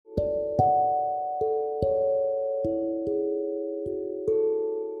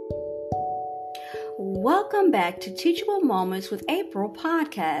Welcome back to Teachable Moments with April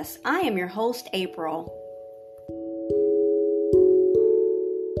podcast. I am your host, April.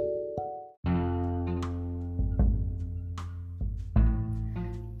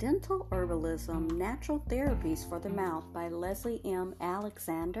 Dental Herbalism, Natural Therapies for the Mouth by Leslie M.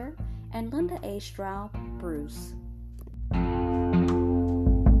 Alexander and Linda A. Straub Bruce.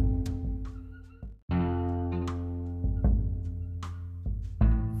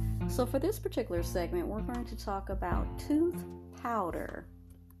 So for this particular segment, we're going to talk about tooth powder.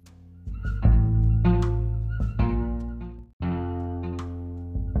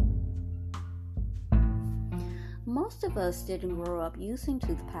 Most of us didn't grow up using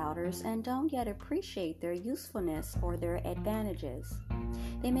tooth powders and don't yet appreciate their usefulness or their advantages.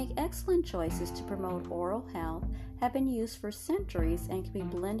 They make excellent choices to promote oral health, have been used for centuries, and can be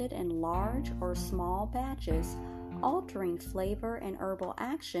blended in large or small batches, altering flavor and herbal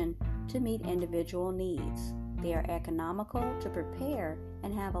action to meet individual needs. They are economical to prepare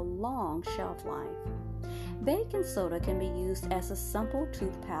and have a long shelf life. Baking soda can be used as a simple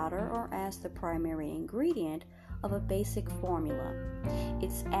tooth powder or as the primary ingredient of a basic formula.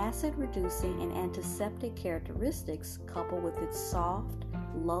 Its acid-reducing and antiseptic characteristics, coupled with its soft,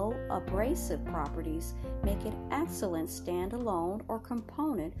 low abrasive properties, make it excellent standalone or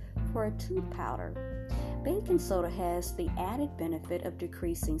component for a tooth powder. Baking soda has the added benefit of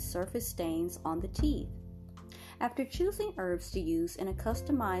decreasing surface stains on the teeth. After choosing herbs to use in a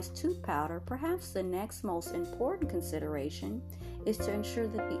customized tooth powder, perhaps the next most important consideration is to ensure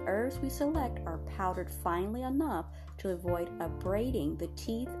that the herbs we select are powdered finely enough to avoid abrading the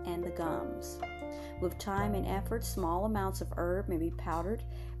teeth and the gums. With time and effort, small amounts of herb may be powdered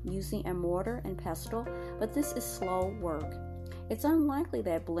using a mortar and pestle, but this is slow work. It's unlikely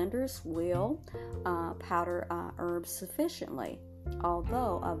that blenders will powder herbs sufficiently,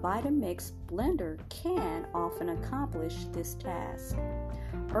 although a Vitamix blender can often accomplish this task.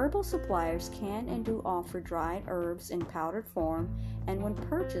 Herbal suppliers can and do offer dried herbs in powdered form, and when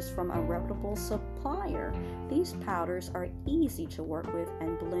purchased from a reputable supplier, these powders are easy to work with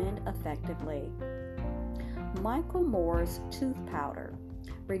and blend effectively. Michael Moore's tooth powder.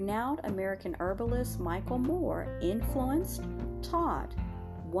 Renowned American herbalist Michael Moore influenced, taught,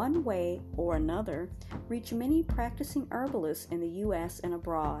 one way or another, reached many practicing herbalists in the U.S. and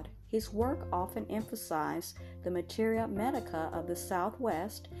abroad. His work often emphasized the materia medica of the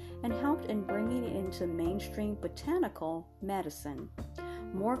Southwest and helped in bringing it into mainstream botanical medicine.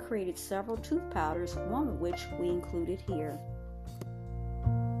 Moore created several tooth powders, one of which we included here.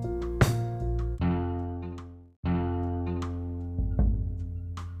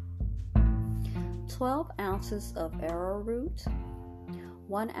 12 ounces of arrowroot,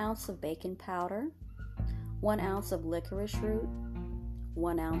 1 ounce of baking powder, 1 ounce of licorice root,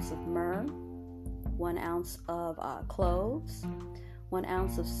 1 ounce of myrrh, 1 ounce of cloves, 1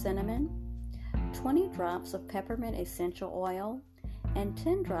 ounce of cinnamon, 20 drops of peppermint essential oil, and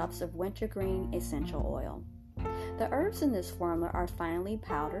 10 drops of wintergreen essential oil. The herbs in this formula are finely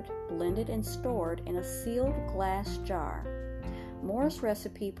powdered, blended, and stored in a sealed glass jar. Moore's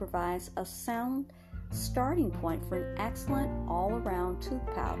recipe provides a sound starting point for an excellent all-around tooth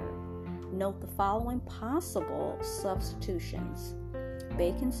powder. Note the following possible substitutions.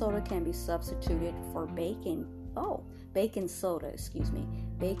 Baking soda can be substituted for baking soda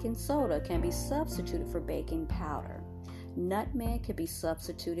can be substituted for baking powder. Nutmeg can be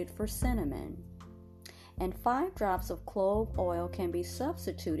substituted for cinnamon. And 5 drops of clove oil can be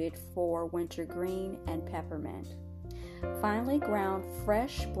substituted for wintergreen and peppermint. Finely ground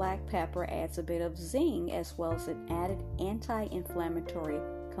fresh black pepper adds a bit of zing as well as an added anti-inflammatory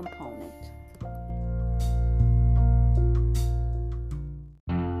component.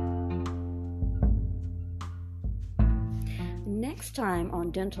 Next time on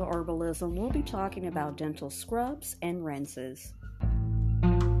Dental Herbalism, we'll be talking about dental scrubs and rinses.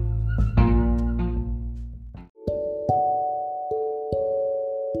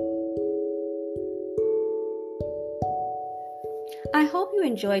 I hope you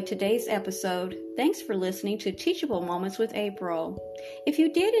enjoyed today's episode. Thanks for listening to Teachable Moments with April. If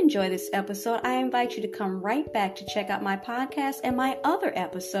you did enjoy this episode, I invite you to come right back to check out my podcast and my other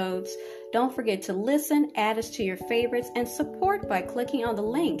episodes. Don't forget to listen, add us to your favorites, and support by clicking on the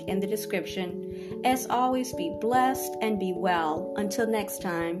link in the description. As always, be blessed and be well. Until next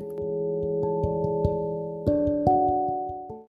time.